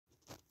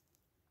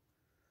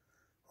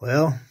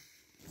Well,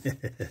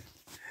 the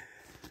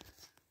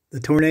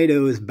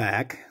tornado is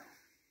back.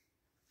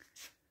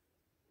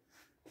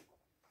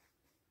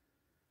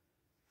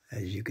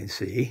 As you can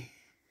see.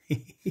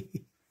 I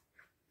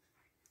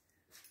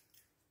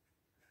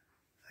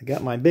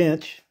got my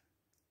bench.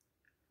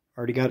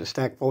 Already got it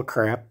stacked full of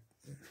crap.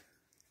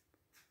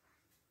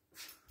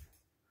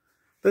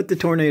 But the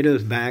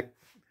tornado's back.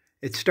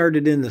 It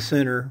started in the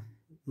center.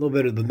 A little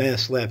bit of the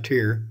mess left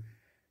here.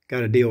 Got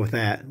to deal with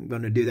that. I'm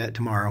going to do that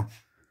tomorrow.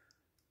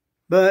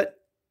 But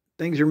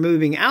things are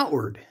moving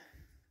outward.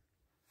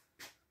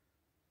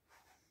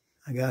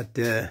 I got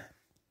that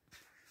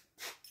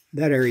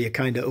area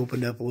kind of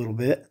opened up a little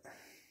bit.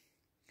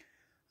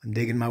 I'm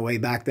digging my way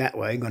back that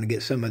way. I'm going to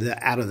get some of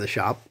that out of the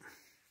shop.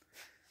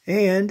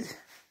 And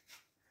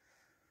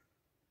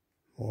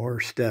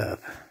more stuff.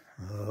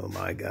 Oh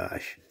my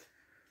gosh.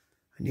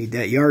 I need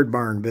that yard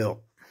barn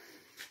built.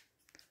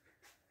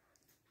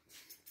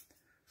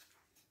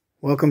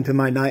 Welcome to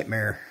my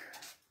nightmare.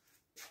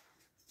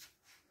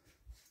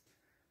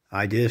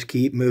 I just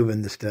keep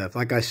moving the stuff.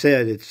 Like I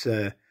said, it's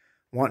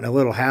wanting a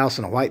little house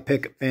and a white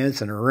picket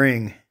fence and a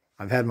ring.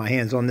 I've had my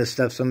hands on this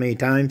stuff so many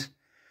times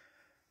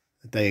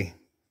that they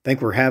think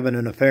we're having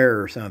an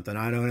affair or something.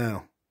 I don't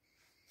know.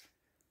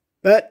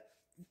 But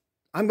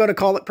I'm going to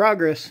call it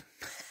progress.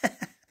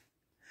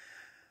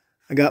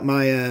 I got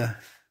my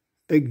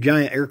big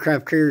giant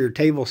aircraft carrier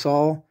table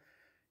saw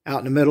out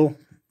in the middle.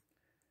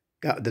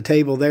 Got the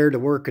table there to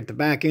work at the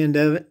back end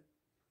of it.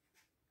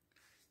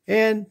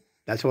 And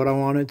that's what I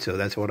wanted, so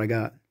that's what I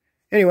got.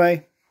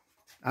 Anyway,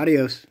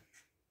 adios.